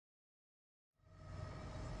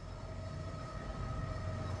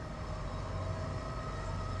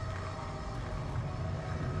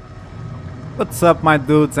What's up, my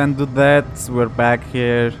dudes and dudettes? We're back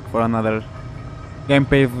here for another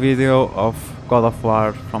gameplay video of God of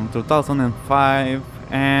War from 2005,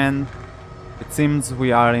 and it seems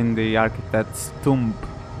we are in the architect's tomb.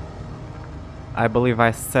 I believe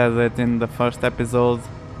I said it in the first episode,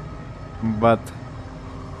 but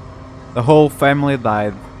the whole family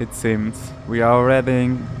died, it seems. We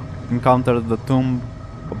already encountered the tomb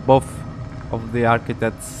of both of the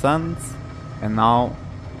architect's sons, and now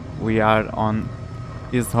we are on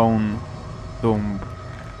his own tomb.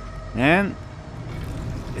 And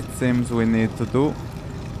it seems we need to do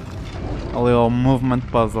a little movement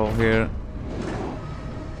puzzle here.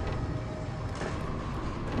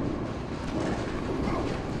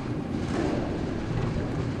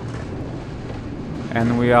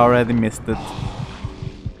 And we already missed it.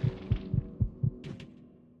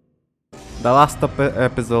 The last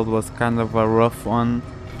episode was kind of a rough one.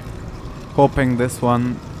 Hoping this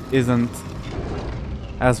one isn't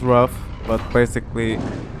as rough, but basically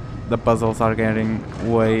the puzzles are getting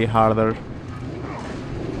way harder.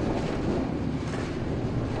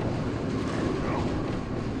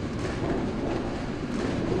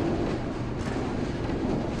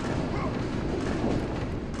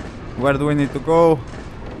 Where do we need to go?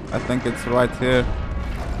 I think it's right here.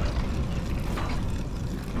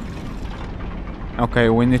 Okay,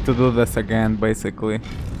 we need to do this again, basically.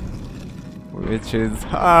 Which is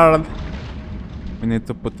hard. We need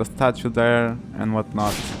to put a statue there and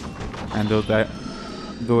whatnot. And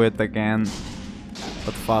do it again,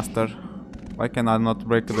 but faster. Why can I not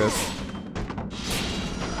break this?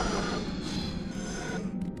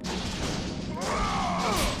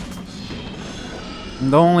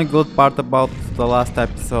 The only good part about the last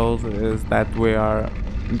episode is that we are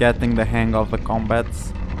getting the hang of the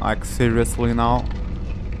combats, like seriously now.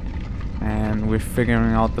 And we're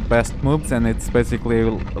figuring out the best moves, and it's basically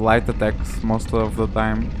light attacks most of the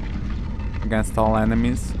time against all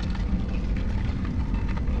enemies.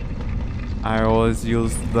 I always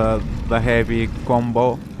use the heavy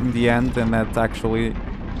combo in the end, and that's actually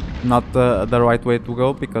not the right way to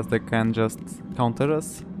go, because they can just counter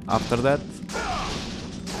us after that.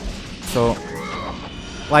 So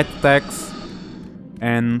light attacks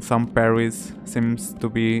and some parries seems to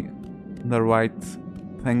be the right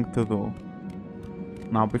thing to do.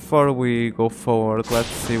 Now, before we go forward, let's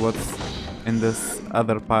see what's in this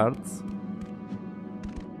other part.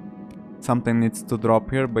 Something needs to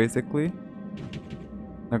drop here, basically.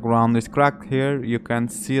 The ground is cracked here. You can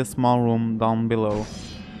see a small room down below.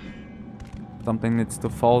 Something needs to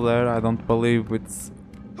fall there. I don't believe it's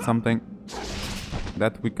something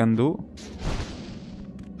that we can do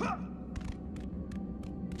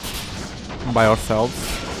by ourselves.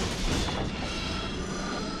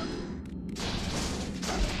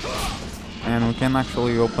 And we can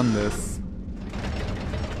actually open this.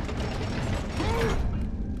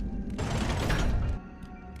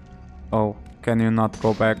 Oh, can you not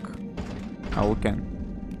go back? Oh, we can.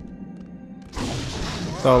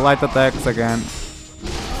 So light attacks again.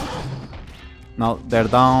 Now they're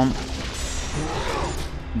down.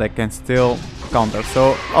 They can still counter,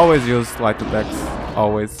 so always use light attacks,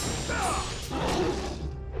 always.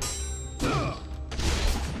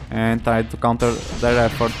 And try to counter their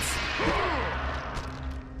efforts.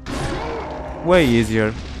 Way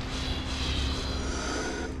easier.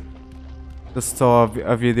 Just saw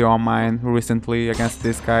a video on mine recently against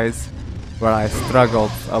these guys where I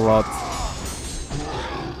struggled a lot.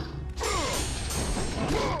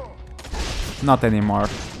 Not anymore.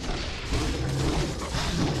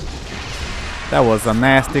 That was a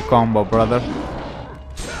nasty combo, brother.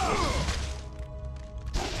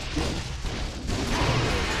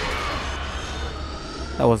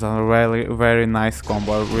 That was a really very nice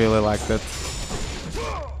combo. I really liked it.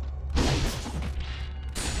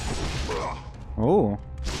 Oh,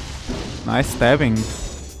 nice stabbing.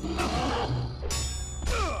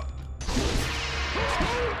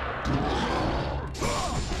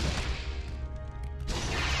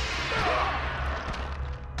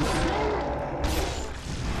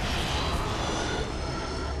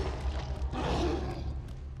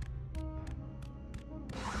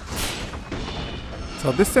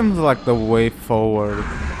 So this seems like the way forward.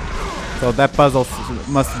 So that puzzle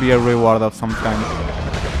must be a reward of some kind.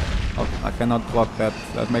 Oh, I cannot block that.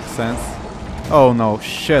 That makes sense. Oh no,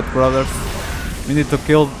 shit, brothers. We need to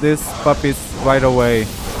kill these puppies right away.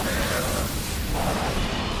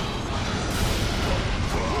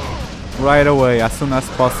 Right away, as soon as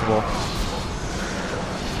possible.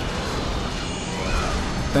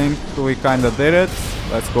 Think we kinda did it.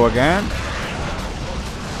 Let's go again.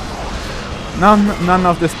 None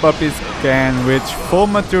of these puppies can reach full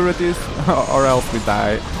maturities or else we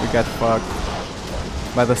die. We get fucked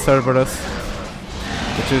by the Cerberus,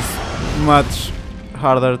 which is much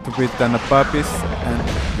harder to beat than the puppies, and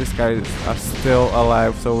these guys are still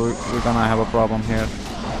alive, so we're gonna have a problem here.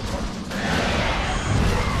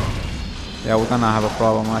 Yeah, we're gonna have a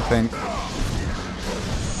problem, I think.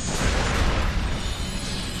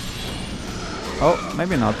 Oh,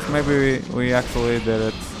 maybe not. Maybe we actually did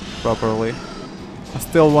it properly. I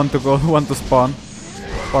still want to spawn.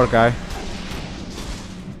 Poor guy.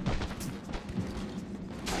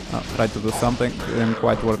 Oh, tried to do something, didn't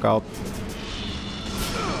quite work out.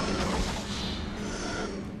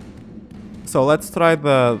 So let's try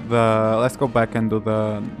let's go back and do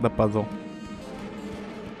the puzzle.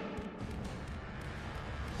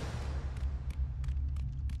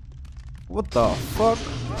 What the fuck?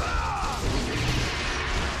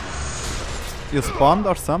 You spawned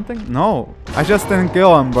or something? No, I just didn't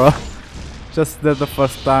kill him, bro. Just did the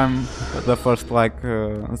first time, the first like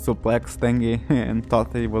suplex thingy, and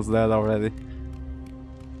thought he was dead already.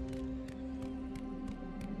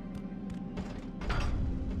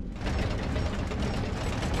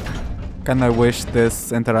 Kinda wish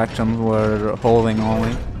this interaction were holding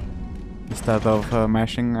only instead of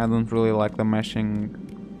mashing. I don't really like the mashing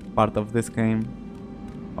part of this game,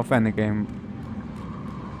 of any game.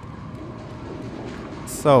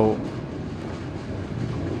 So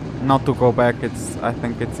now to go back, I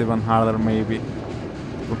think it's even harder. Maybe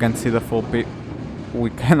we can see the full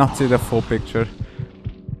we cannot see the full picture.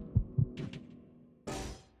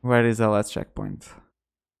 Where is the last checkpoint?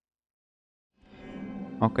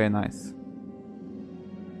 Okay, nice.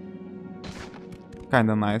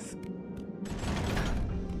 Kinda nice.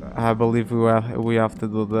 I believe we have to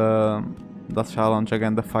do the challenge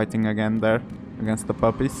again, the fighting again there against the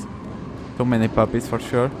puppies. Too many puppies for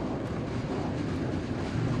sure.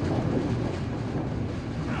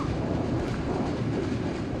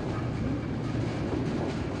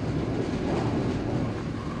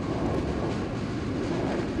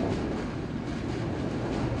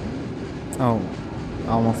 Oh,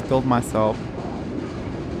 I almost killed myself.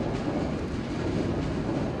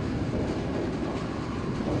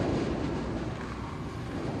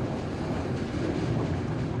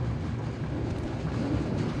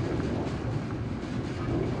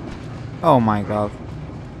 Oh my god.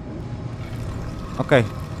 Okay.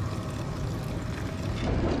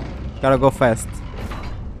 Gotta go fast.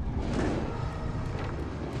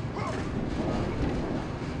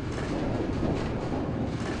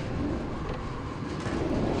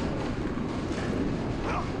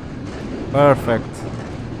 Perfect.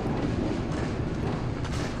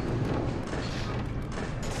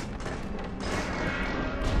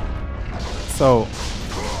 So,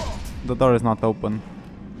 the door is not open.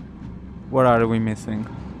 What are we missing?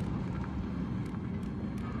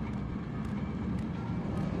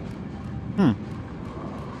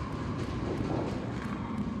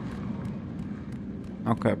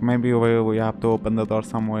 Okay, maybe we have to open the door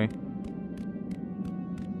some way.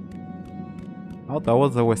 Oh, that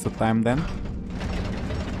was a waste of time then.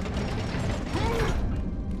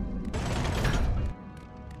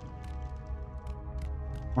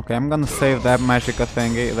 Okay, I'm gonna save that magica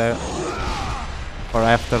thingy there for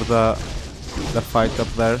after the fight up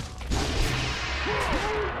there.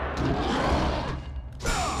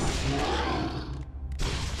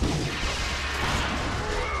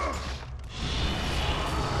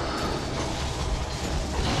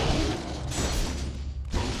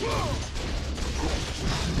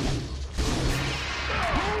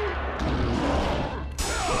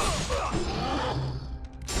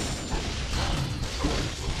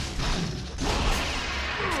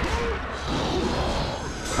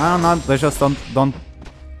 I don't know, they just don't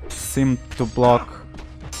seem to block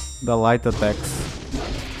the light attacks.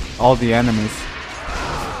 All the enemies.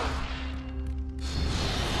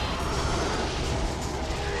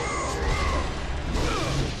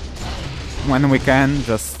 When we can,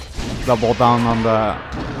 just double down on the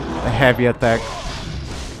heavy attack.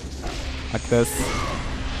 Like this.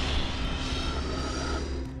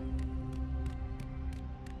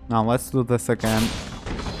 Now let's do this again.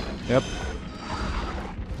 Yep.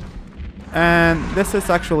 And this is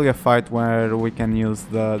actually a fight where we can use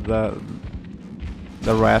the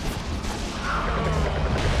wrath.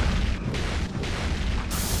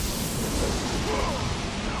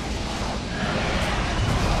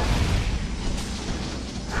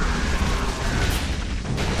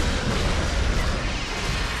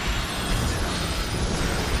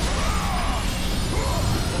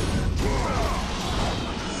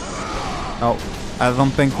 Oh, I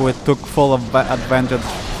don't think we took full advantage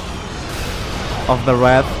of the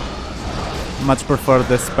Wrath. Much prefer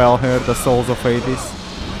this spell here, the Souls of Hades.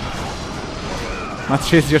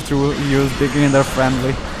 Much easier to use, beginner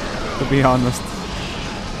friendly, to be honest.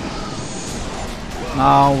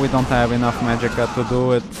 Now we don't have enough magicka to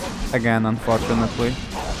do it again, unfortunately.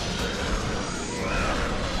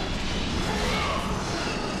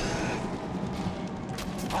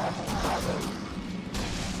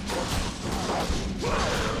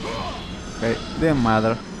 Okay, didn't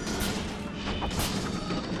matter.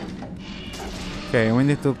 Okay, we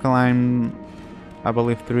need to climb, I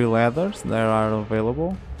believe, 3 ladders that are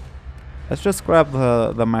available. Let's just grab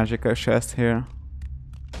the magicka chest here.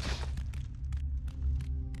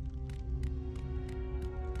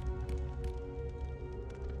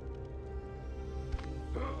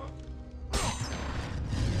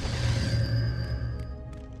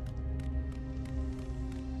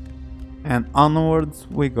 And onwards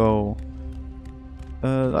we go.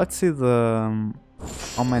 Let's see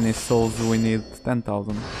how many souls we need.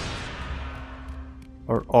 10,000.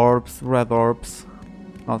 Or orbs, red orbs,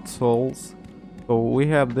 not souls. So we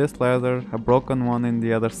have this ladder, a broken one in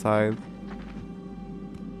the other side.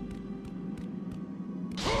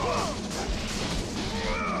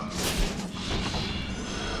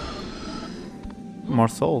 More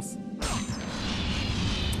souls.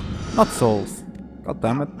 Not souls. God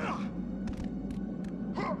damn it.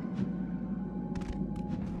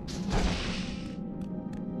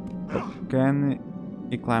 Can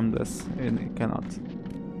he climb this? He cannot.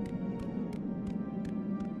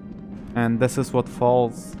 And this is what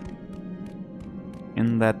falls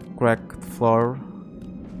in that cracked floor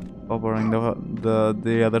over in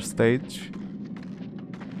the other stage.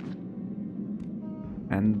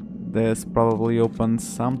 And this probably opens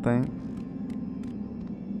something.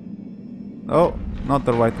 Oh, not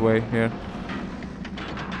the right way here.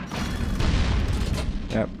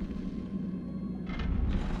 Yep.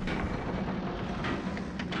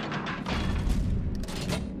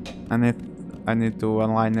 I need to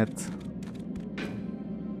align it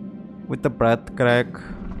with the bread crack,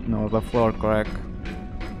 no, the floor crack,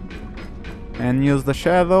 and use the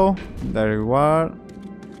shadow. There you are.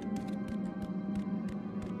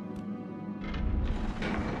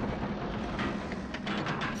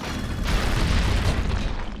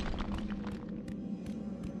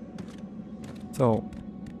 So,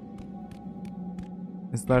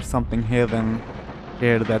 is there something hidden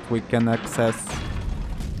here that we can access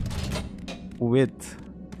with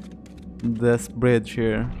this bridge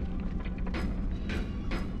here?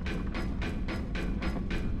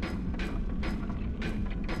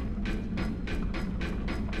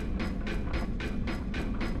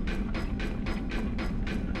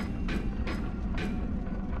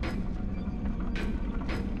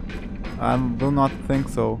 I do not think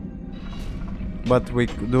so, but we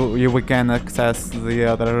can access the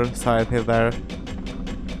other side here there.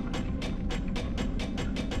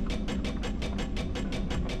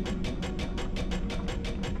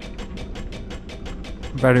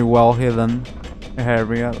 Very well hidden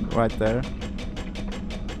area right there,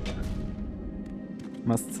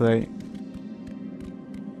 must say.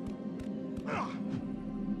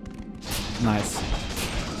 Nice.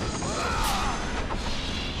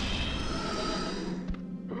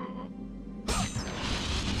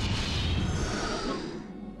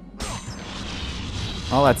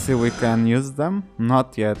 Well, let's see if we can use them.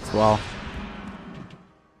 Not yet. Wow.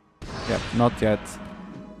 Yep, not yet.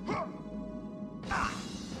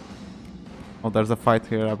 Oh, there's a fight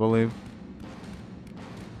here, I believe.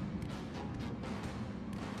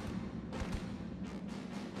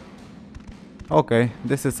 Okay,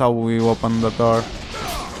 this is how we open the door.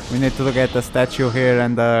 We need to get the statue here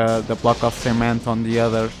and the block of cement on the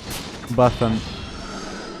other button,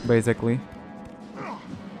 basically.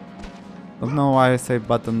 Don't know why I say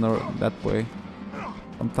button that way.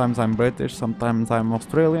 Sometimes I'm British, sometimes I'm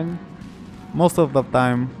Australian. Most of the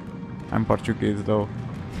time I'm Portuguese though.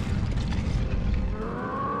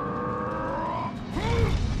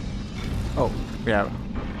 Oh, yeah.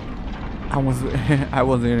 I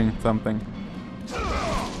was hearing something.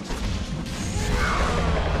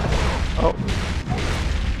 Oh.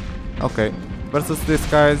 Okay. Versus these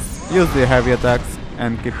guys, use the heavy attacks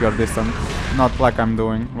and keep your distance. Not like I'm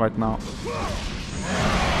doing right now.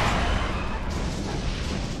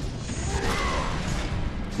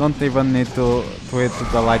 Don't even need to hit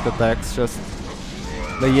the light attacks, just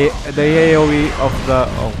the AoE of the...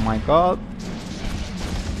 oh my god.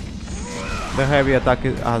 The heavy attack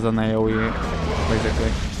has an AoE,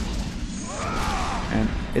 basically. And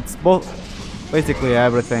it's both, basically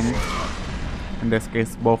everything. In this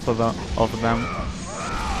case, both of them.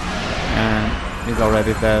 And he's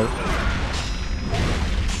already dead.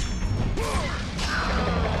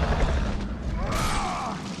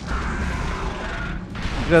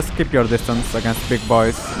 Just keep your distance against big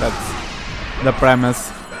boys. That's the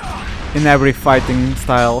premise in every fighting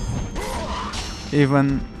style.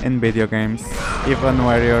 Even in video games. Even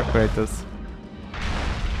where you're Kratos.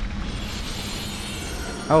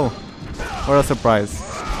 Oh, what a surprise.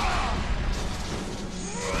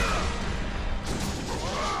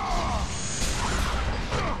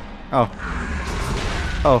 Oh.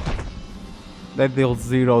 Oh. They deal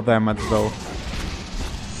 0 damage though.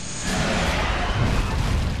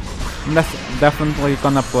 I'm definitely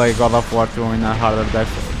gonna play God of War 2 in a harder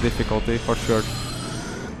difficulty for sure.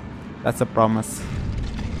 That's a promise.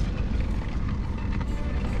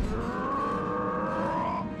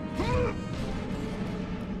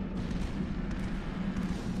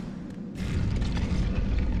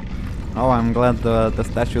 Oh, I'm glad the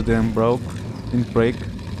statue didn't break.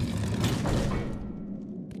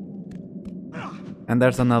 And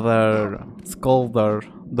there's another skull door.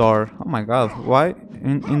 Oh my god, why?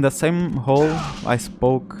 In the same hole I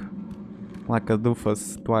spoke like a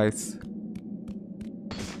doofus twice.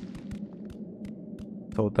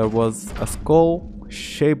 So there was a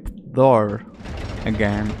skull-shaped door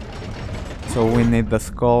again. So we need the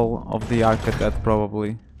skull of the architect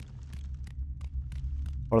probably.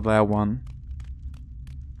 For that one.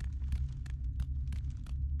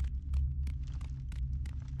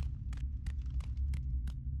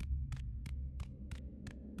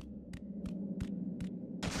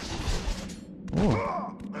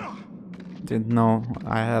 Oh. Didn't know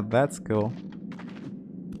I had that skill.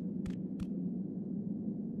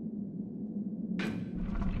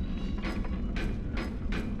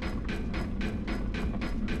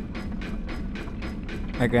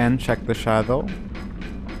 Again, check the shadow.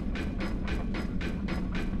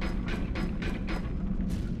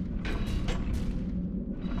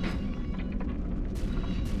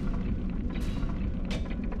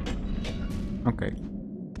 Okay.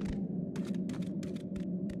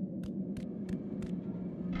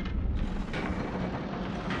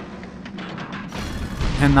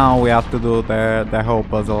 And now we have to do the whole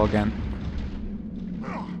puzzle again.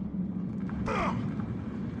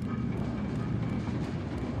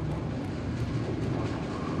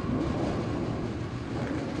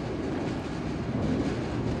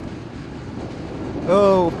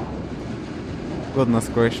 Oh! Goodness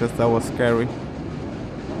gracious, that was scary.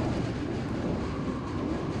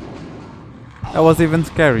 That was even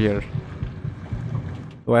scarier.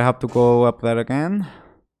 Do I have to go up there again?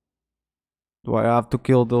 Do I have to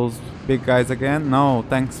kill those big guys again? No,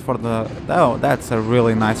 thanks for the... Oh, that's a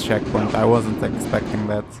really nice checkpoint. I wasn't expecting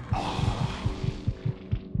that.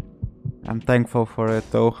 I'm thankful for it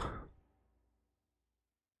though.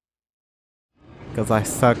 Because I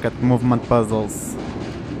suck at movement puzzles.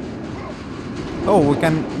 Oh, we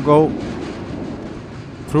can go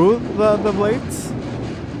through the blades?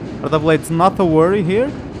 Are the blades not a worry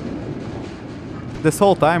here? This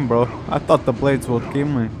whole time, bro. I thought the blades would kill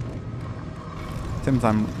me. Seems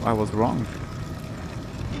I was wrong.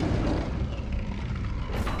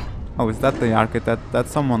 Oh, is that the architect?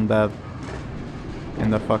 That's someone dead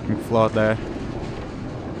in the fucking floor there.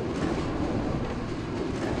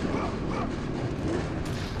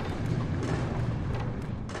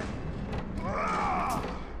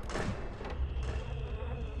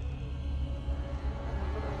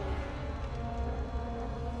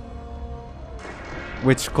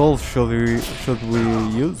 Which skull should we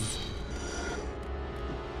use?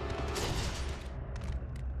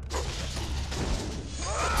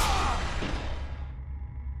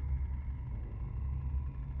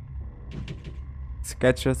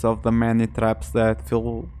 Sketches of the many traps that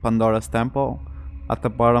fill Pandora's temple. At the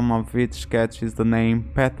bottom of each sketch is the name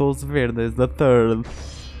Petals Verdes the Third.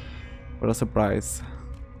 What a surprise.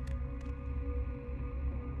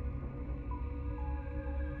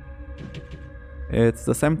 It's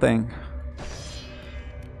the same thing.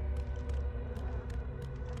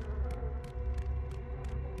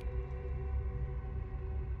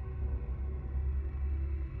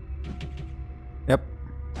 Yep.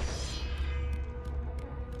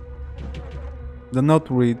 The note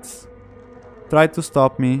reads, "Try to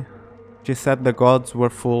stop me. She said the gods were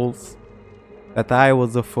fools, that I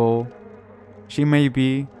was a fool. She may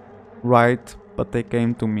be right, but they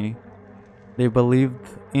came to me. They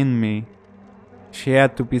believed in me. She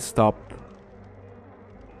had to be stopped.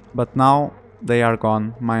 But now they are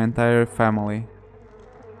gone, my entire family.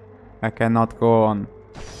 I cannot go on."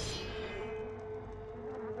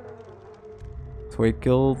 So he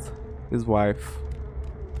killed his wife.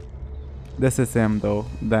 This is him though,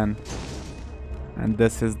 then. And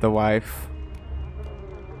this is the wife.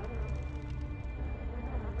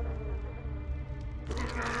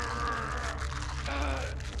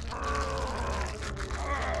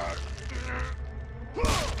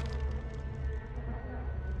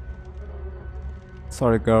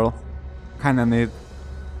 Sorry, girl. Kinda need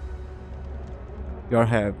your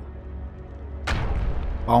head.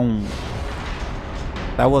 Boom.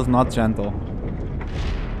 That was not gentle.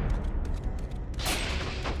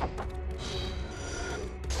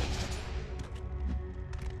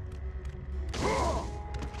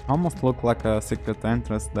 Almost looked like a secret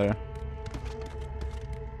entrance there.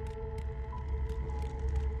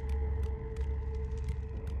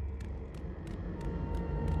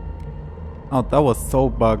 Oh, that was so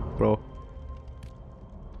bugged, bro.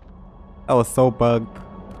 That was so bugged.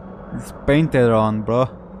 It's painted on, bro.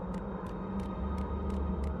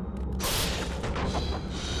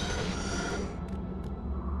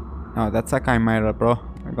 Oh, that's a chimera, bro.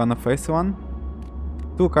 We're gonna face one.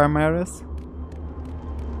 2 chimeras.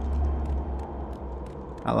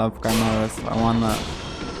 I love chimeras. I wanna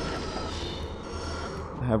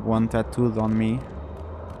have one tattooed on me.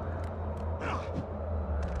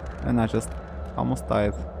 And I just almost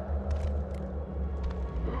died.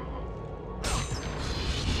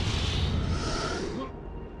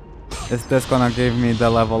 Is this gonna give me the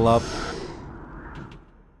level up?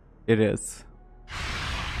 It is.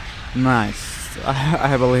 Nice.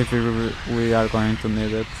 I believe we are going to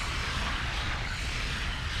need it.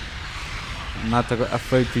 I'm not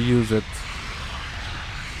afraid to use it.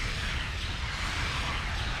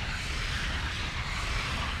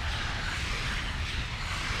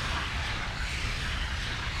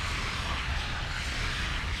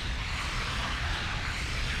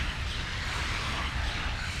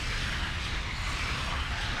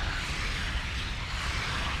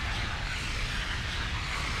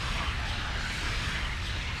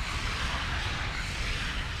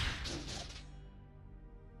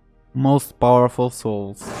 Most powerful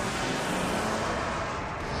souls.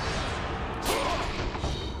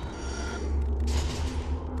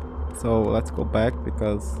 So let's go back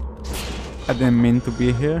because I didn't mean to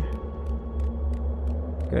be here.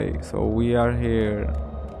 Okay, so we are here.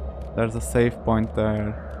 There's a save point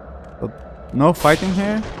there. But no fighting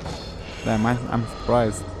here? Damn, I'm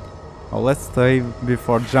surprised. Oh, let's save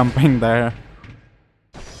before jumping there.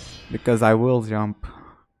 Because I will jump.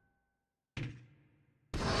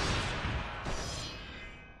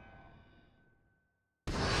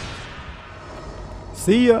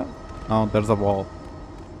 See ya! Oh, there's a wall.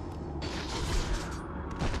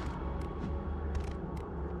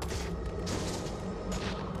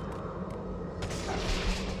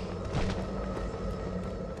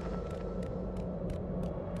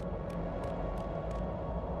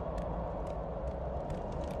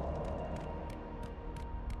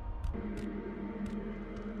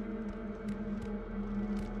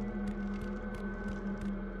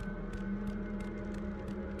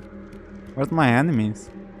 Where's my enemies?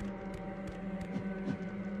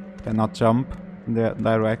 Cannot jump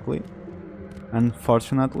directly,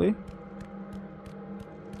 unfortunately.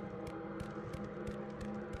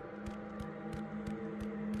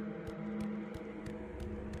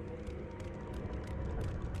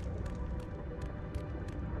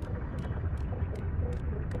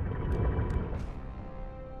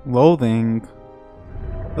 Loading.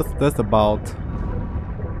 What's this about?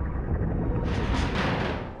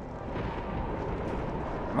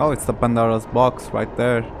 Oh, it's the Pandora's box right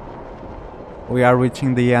there. We are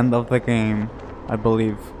reaching the end of the game, I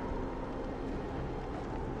believe.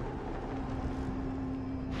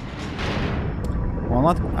 Well,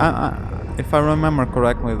 not. If I remember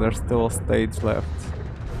correctly, there's still a stage left.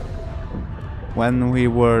 When we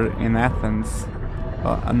were in Athens,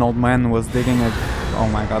 an old man was digging a. Oh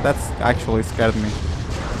my god, that's actually scared me.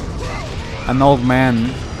 An old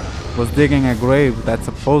man was digging a grave that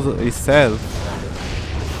supposedly said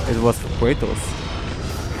it was for Kratos.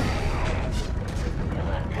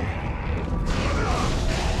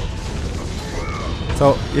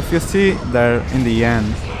 So if you see there in the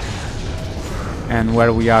end and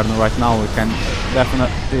where we are right now, we can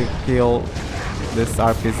definitely kill this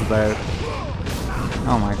RPs there.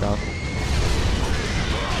 Oh my god.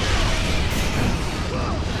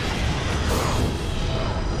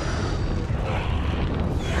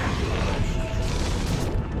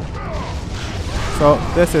 So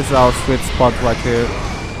this is our sweet spot right here.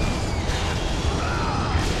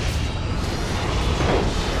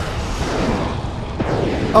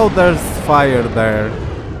 Oh, there's fire there.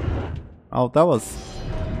 Oh,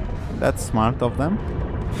 that's smart of them.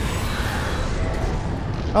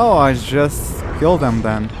 Oh, I just killed them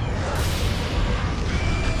then.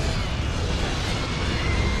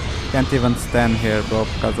 Can't even stand here, bro,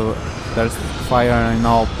 because there's fire in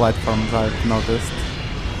all platforms, I've noticed.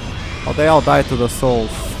 Oh, they all died to the souls.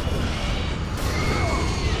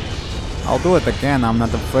 I'll do it again, I'm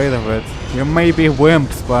not afraid of it. You may be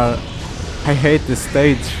wimps, but I hate this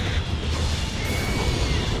stage.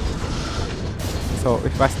 So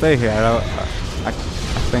if I stay here, I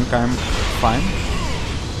think I'm fine.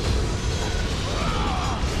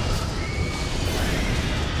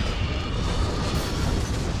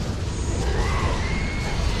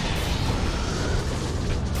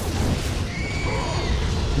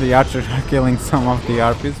 The archers are killing some of the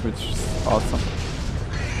RPs, which is awesome.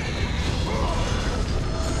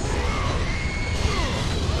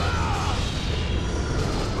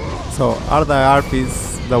 So, are the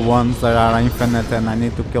RPs the ones that are infinite and I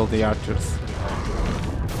need to kill the archers?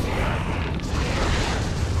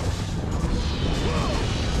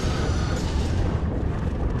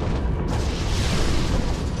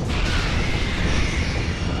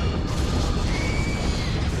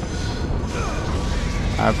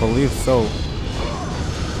 I believe so.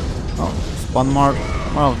 Oh, spawn more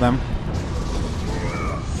of them.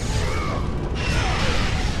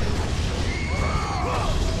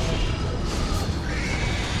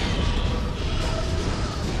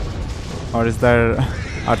 Or is there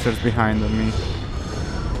archers behind me?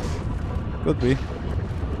 Could be.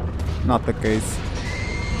 Not the case.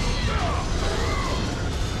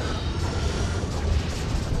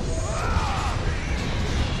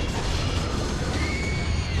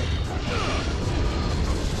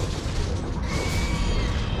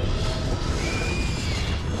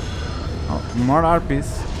 Oh, more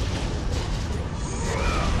RPs.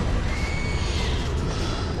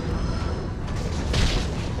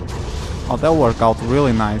 Oh, that worked out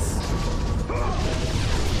really nice.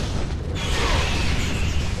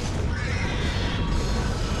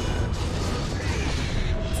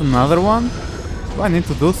 It's another one? Do I need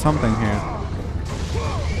to do something here?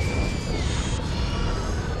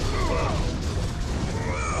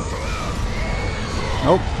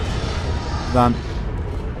 Nope. Done.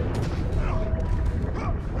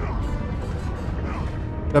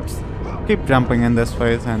 Oops. Keep jumping in this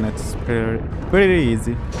phase and it's pretty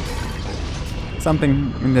easy.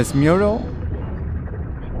 Something in this mural.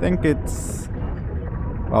 I think it's...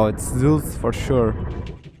 well, it's Zeus for sure.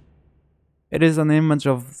 It is an image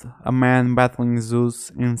of a man battling Zeus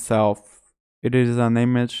himself. It is an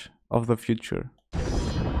image of the future.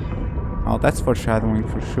 Oh, that's foreshadowing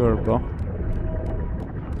for sure, bro.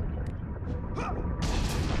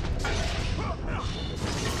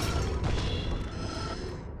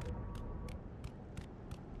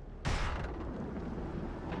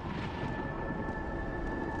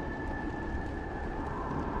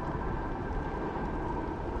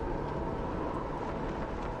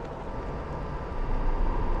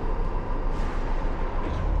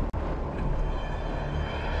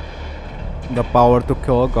 The power to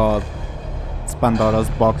kill a god. It's Pandora's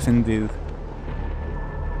box indeed.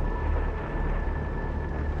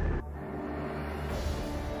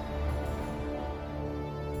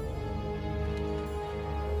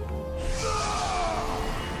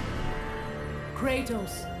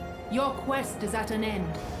 Kratos, your quest is at an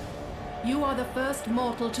end. You are the first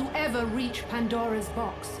mortal to ever reach Pandora's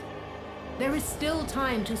box. There is still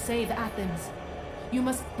time to save Athens. You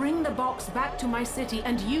must bring the box back to my city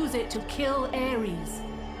and use it to kill Ares.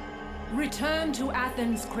 Return to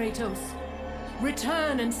Athens, Kratos.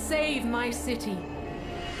 Return and save my city.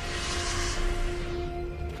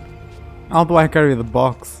 How do I carry the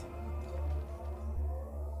box?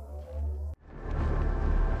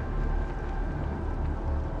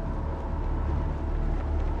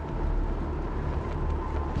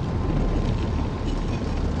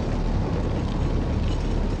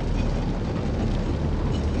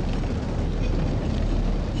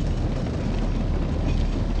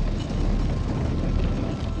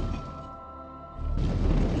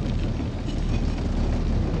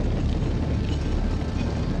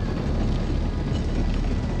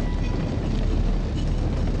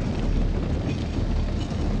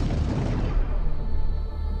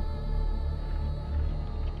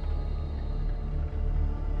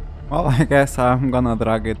 Well, I guess I'm gonna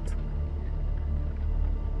drag it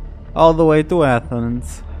all the way to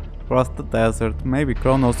Athens, across the desert. Maybe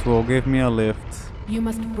Kronos will give me a lift. You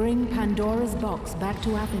must bring Pandora's box back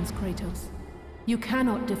to Athens, Kratos. You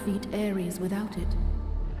cannot defeat Ares without it.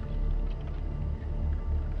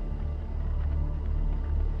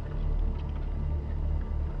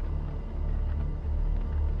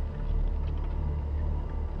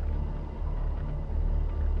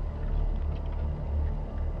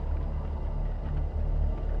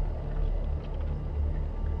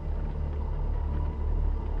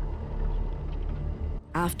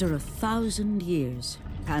 After 1,000 years,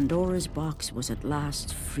 Pandora's box was at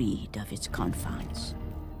last freed of its confines.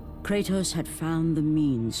 Kratos had found the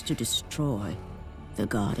means to destroy the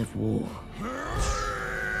god of war.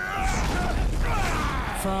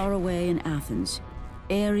 Far away in Athens,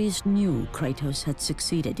 Ares knew Kratos had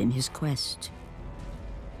succeeded in his quest.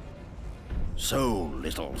 So,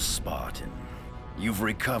 little Spartan, you've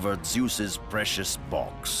recovered Zeus's precious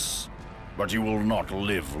box, but you will not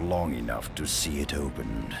live long enough to see it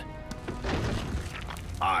opened.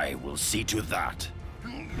 I will see to that.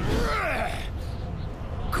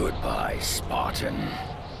 Goodbye, Spartan.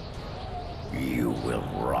 You will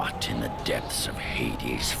rot in the depths of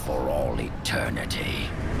Hades for all eternity.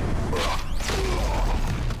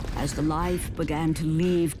 As the life began to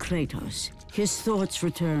leave Kratos, his thoughts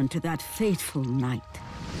returned to that fateful night.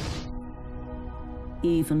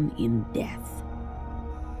 Even in death,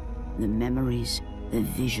 the memories, the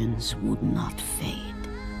visions would not fade.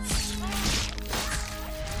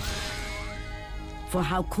 For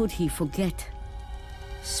how could he forget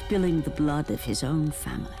spilling the blood of his own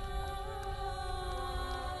family?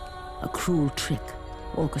 A cruel trick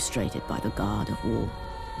orchestrated by the god of war.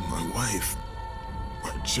 My wife,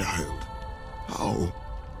 my child, how?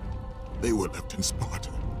 They were left in Sparta.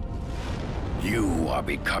 You are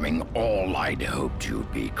becoming all I'd hoped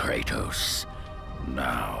you'd be, Kratos.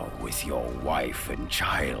 Now, with your wife and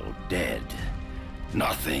child dead,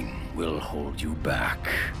 nothing will hold you back.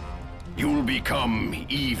 You'll become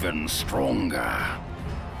even stronger.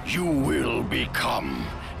 You will become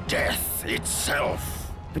death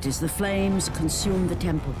itself. But as the flames consumed the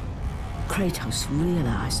temple, Kratos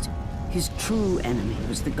realized his true enemy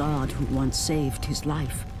was the god who once saved his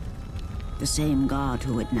life. The same god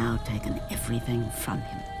who had now taken everything from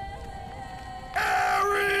him.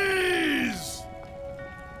 Ares!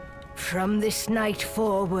 From this night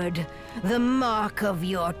forward, the mark of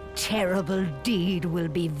your terrible deed will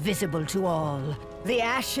be visible to all. The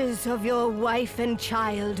ashes of your wife and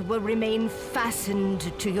child will remain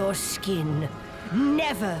fastened to your skin,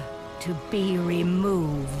 never to be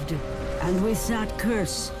removed. And with that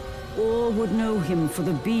curse, all would know him for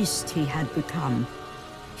the beast he had become.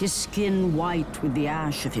 His skin white with the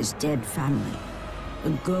ash of his dead family. The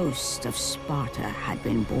Ghost of Sparta had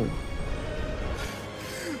been born.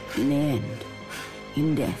 In the end,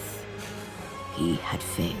 in death, he had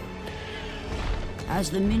failed. As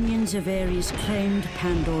the minions of Ares claimed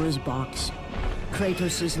Pandora's box,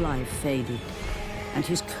 Kratos' life faded, and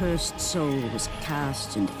his cursed soul was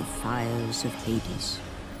cast into the fires of Hades.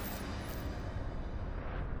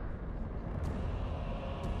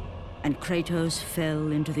 And Kratos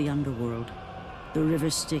fell into the underworld, the river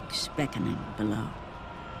Styx beckoning below,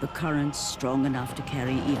 the currents strong enough to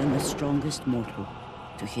carry even the strongest mortal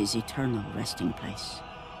to his eternal resting place.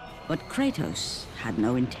 But Kratos had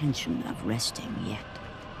no intention of resting yet.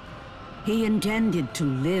 He intended to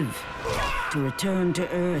live, to return to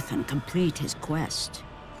Earth and complete his quest.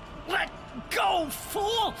 Let go,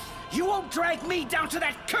 fool! You won't drag me down to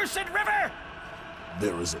that cursed river!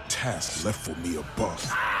 There is a task left for me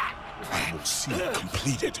above. I will see it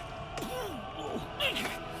completed.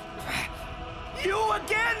 You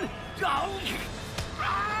again?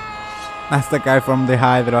 That's the guy from the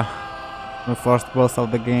Hydra, the first boss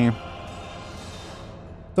of the game.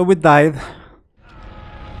 So we died.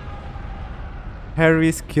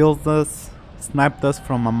 Ares killed us, sniped us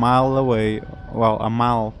from a mile away. Well, a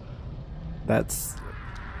mile. That's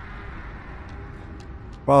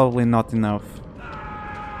probably not enough.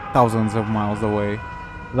 Thousands of miles away.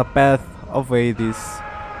 The path of Hades.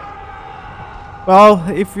 Well,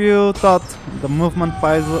 if you thought the movement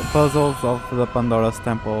puzzles of the Pandora's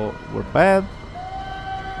temple were bad,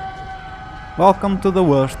 welcome to the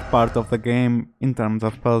worst part of the game in terms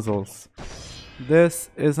of puzzles. This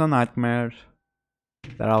is a nightmare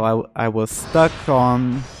that I was stuck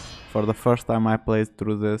on for the first time I played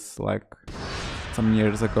through this, like some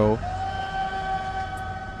years ago.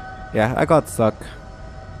 Yeah, I got stuck.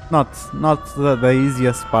 Not the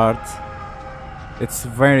easiest part. It's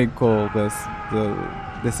very cool.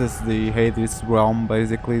 This is the Hades realm,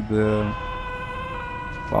 basically.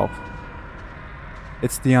 Well,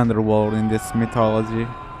 it's the underworld in this mythology.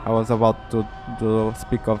 I was about to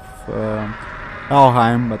speak of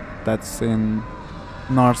Helheim, but that's in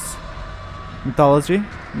Norse mythology,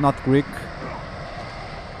 not Greek.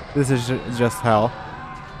 This is just hell.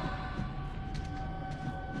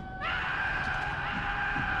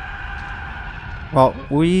 Well,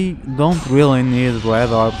 we don't really need red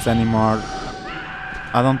orbs anymore.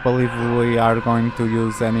 I don't believe we are going to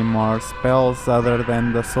use any more spells other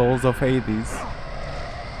than the souls of Hades.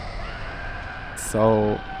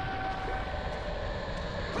 So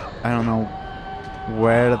I don't know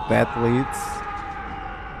where that leads.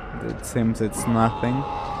 It seems it's nothing.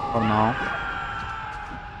 for now.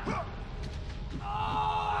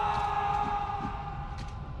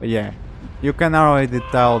 But yeah, you can already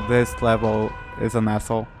tell this level is an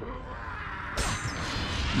asshole.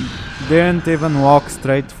 Didn't even walk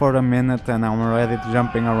straight for a minute and I'm already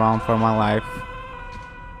jumping around for my life.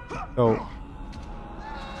 So,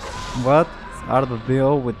 what are the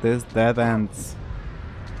deal with these dead ends?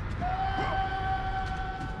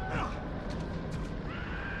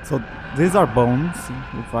 So these are bones,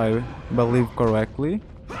 if I believe correctly.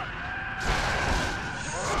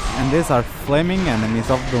 And these are flaming enemies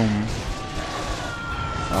of doom.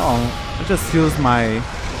 Oh, I just use my,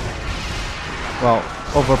 well,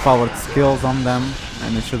 overpowered skills on them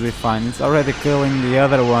and it should be fine. It's already killing the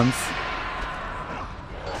other ones.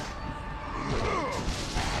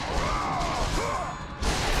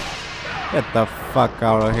 Get the fuck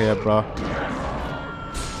out of here, bro.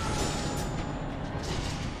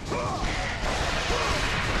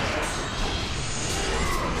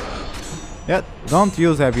 Yeah, don't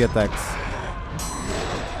use heavy attacks.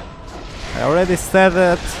 I already said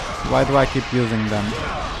it. Why do I keep using them?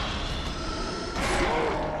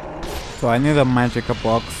 So I need a magic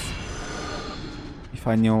box. If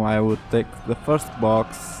I knew, I would take the first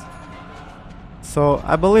box. So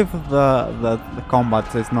I believe the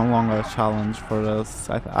combat is no longer a challenge for us.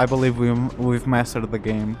 I believe we've mastered the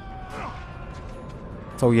game.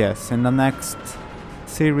 So yes, in the next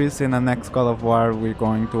series, in the next God of War, we're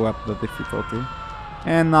going to up the difficulty.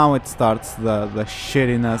 And now it starts the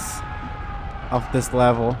shittiness of this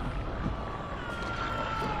level.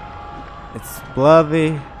 It's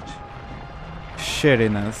bloody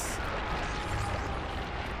shittiness.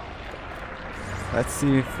 Let's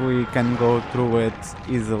see if we can go through it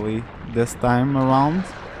easily this time around.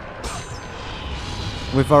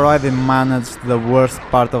 We've already managed the worst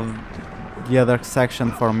part of the other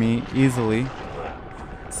section for me easily.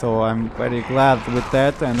 So I'm very glad with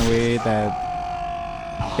that, and we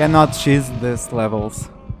cannot cheese these levels.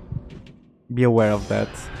 Be aware of that.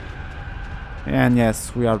 And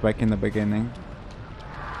yes, we are back in the beginning.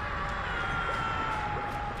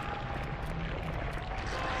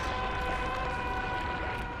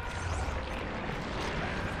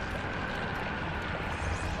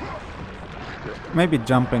 Maybe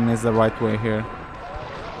jumping is the right way here.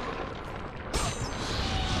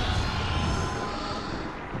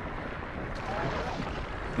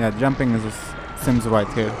 Yeah, jumping seems right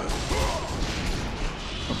here.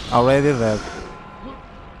 Already dead.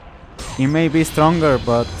 He may be stronger,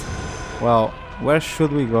 but well, where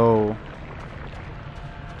should we go?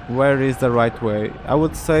 Where is the right way? I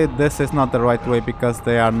would say this is not the right way because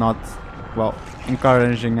they are not, well,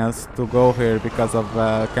 encouraging us to go here because of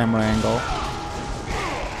the camera angle.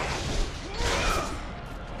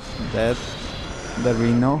 Dead. The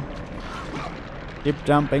Reno. Keep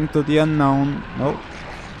jumping to the unknown. Nope.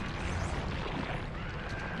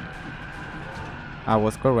 I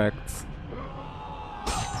was correct.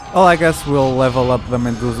 Well, I guess we'll level up the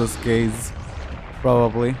Medusa's gaze.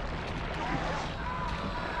 Probably.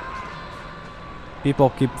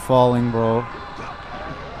 People keep falling, bro.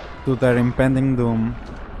 To their impending doom.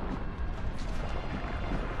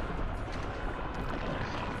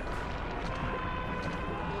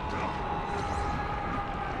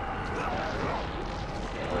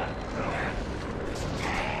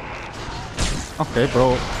 Okay,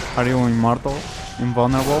 bro, are you immortal?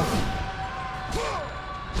 Invulnerable?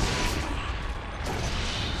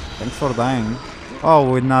 Thanks for dying.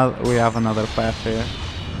 Oh, we have another path here.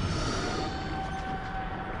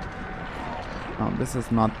 Oh, this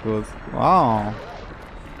is not good. Wow.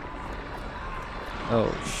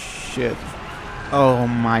 Oh shit. Oh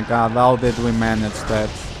my god, how did we manage that?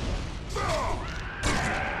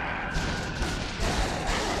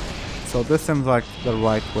 So this seems like the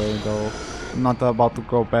right way though. I'm not about to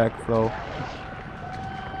go back though.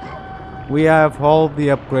 We have all the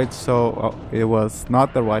upgrades, so it was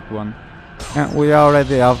not the right one. And we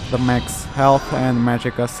already have the max health and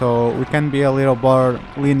magicka, so we can be a little more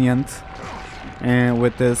lenient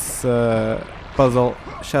with this puzzle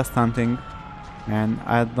chest hunting. And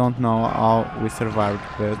I don't know how we survived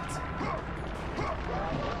it.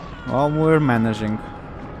 Well, we're managing.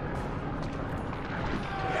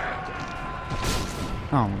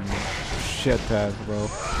 Oh my shithead, bro.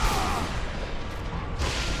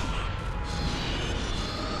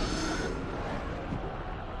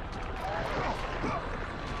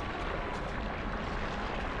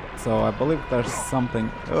 So I believe there's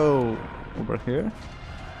something. Oh, over here.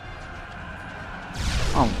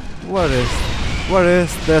 Oh, what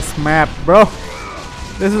is this map, bro?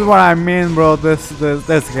 This is what I mean, bro. This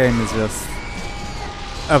game is just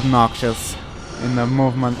obnoxious. in the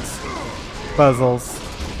movement puzzles.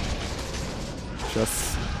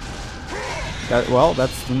 Just that, well,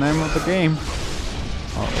 that's the name of the game.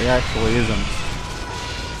 Oh, it actually isn't.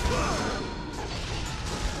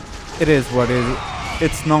 It is what it is.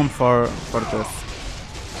 It's known for this,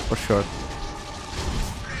 for sure.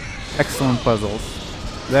 Excellent puzzles.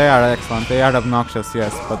 They are excellent. They are obnoxious,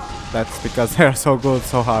 yes, but that's because they are so good,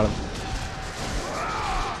 so hard.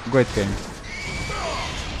 Great game.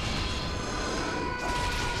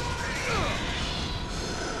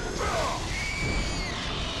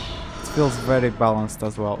 It feels very balanced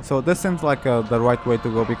as well. So this seems like the right way to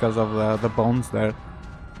go because of the bones there.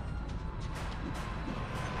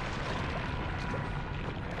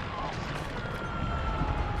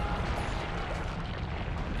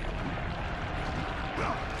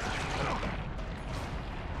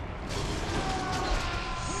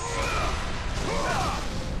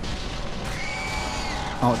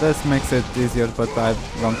 Oh, this makes it easier, but I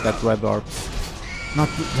don't get red orbs. Not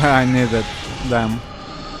that I needed them.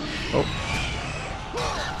 Oh.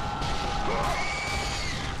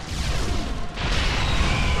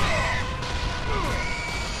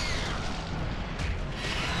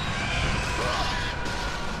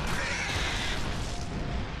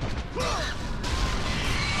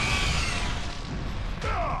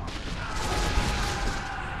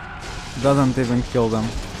 Doesn't even kill them.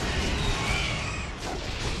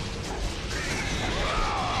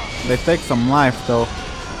 They take some life though.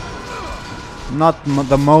 Not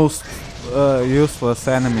the most useless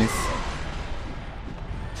enemies.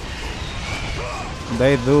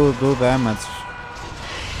 They do damage.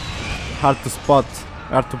 Hard to spot,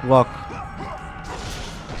 hard to block.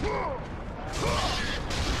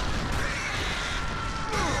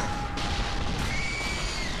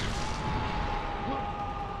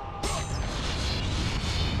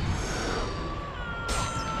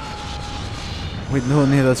 We do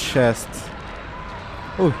need a chest.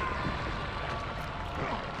 Ooh.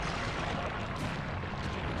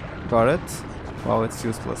 Got it? Well, it's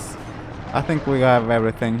useless. I think we have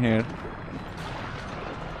everything here.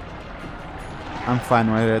 I'm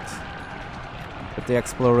fine with it. With the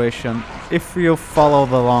exploration. If you follow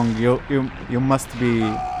along, you must be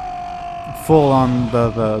full on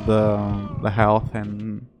the health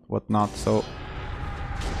and whatnot. So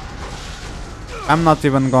I'm not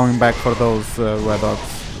even going back for those red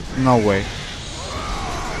orbs. No way.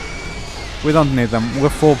 We don't need them. We're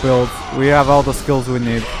full build. We have all the skills we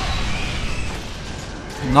need.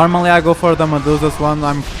 Normally I go for the Medusa's one.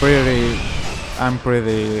 I'm pretty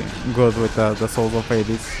good with the Souls of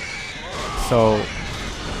Hades. So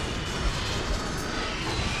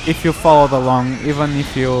if you followed along, even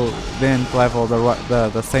if you didn't level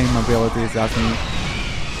the same abilities as me,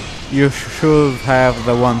 you should have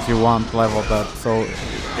the ones you want leveled up. So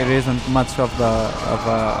it isn't much of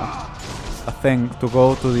a thing to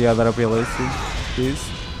go to the other abilities.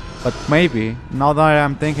 But maybe, now that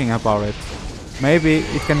I'm thinking about it, maybe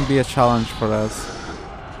it can be a challenge for us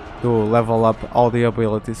to level up all the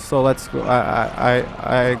abilities. So let's go.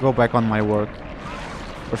 I go back on my work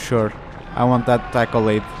for sure. I want that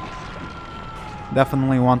accolade.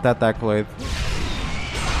 Definitely want that accolade.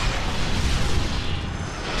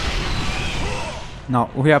 Now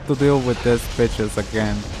we have to deal with these bitches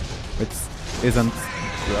again, which isn't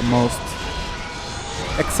the most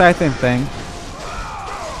exciting thing.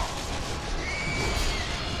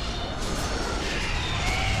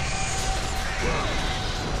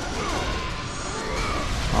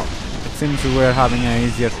 It seems we're having an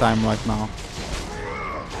easier time right now.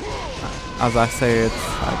 As I say it,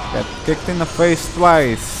 I get kicked in the face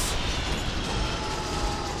twice.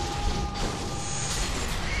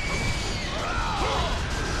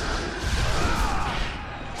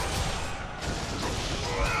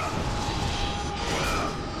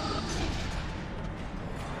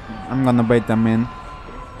 I'm gonna bait them in.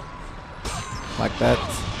 Like that.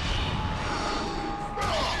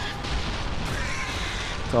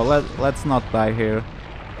 So let's not die here.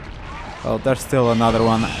 Well, there's still another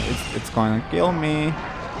one. It's going to kill me.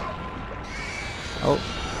 Oh,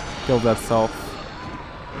 killed herself.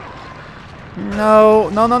 No,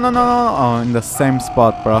 no, no, no, no, no. Oh, in the same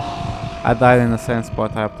spot, bro. I died in the same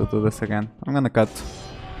spot. I have to do this again. I'm gonna cut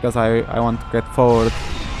because I want to get forward.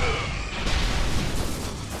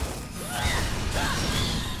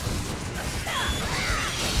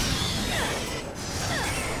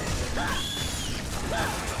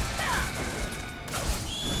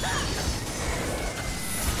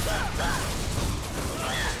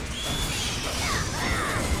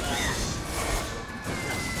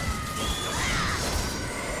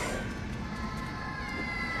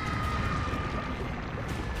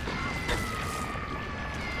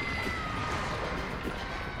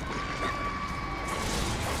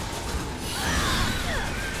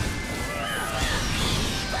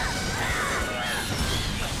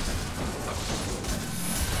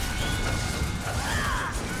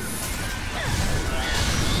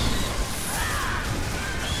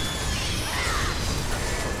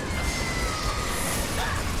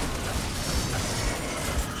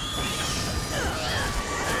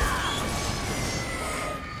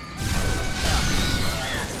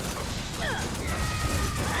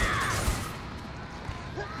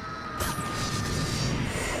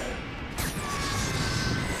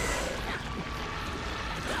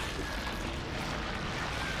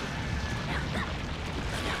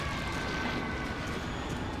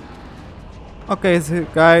 Okay, so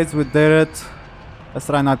guys, we did it. Let's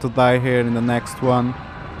try not to die here in the next one.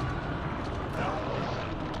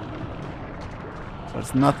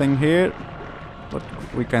 There's nothing here, but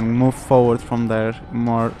we can move forward from there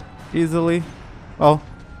more easily. Well,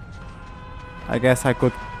 I guess I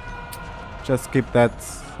could just keep that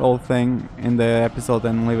whole thing in the episode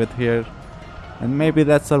and leave it here. And maybe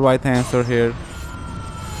that's the right answer here.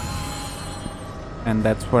 And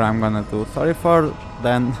that's what I'm gonna do. Sorry for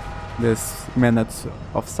then this minutes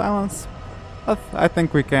of silence. But I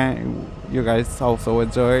think you guys also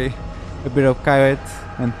enjoy a bit of quiet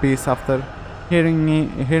and peace after hearing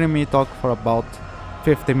me talk for about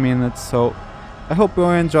 50 minutes. So I hope you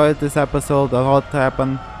enjoyed this episode. A lot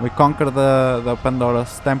happened. We conquered the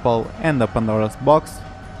Pandora's temple and the Pandora's box,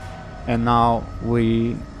 and now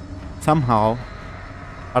we somehow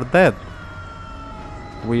are dead.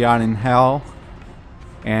 We are in hell,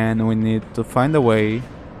 and we need to find a way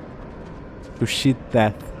to cheat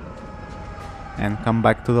death and come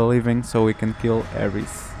back to the living so we can kill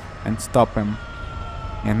Ares and stop him,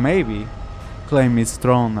 and maybe claim his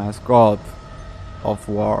throne as god of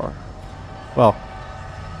war. Well,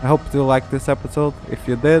 I hope you liked this episode. If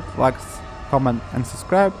you did, like, comment and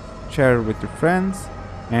subscribe, share with your friends,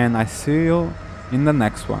 and I see you in the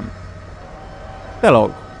next one.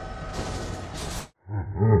 Hello!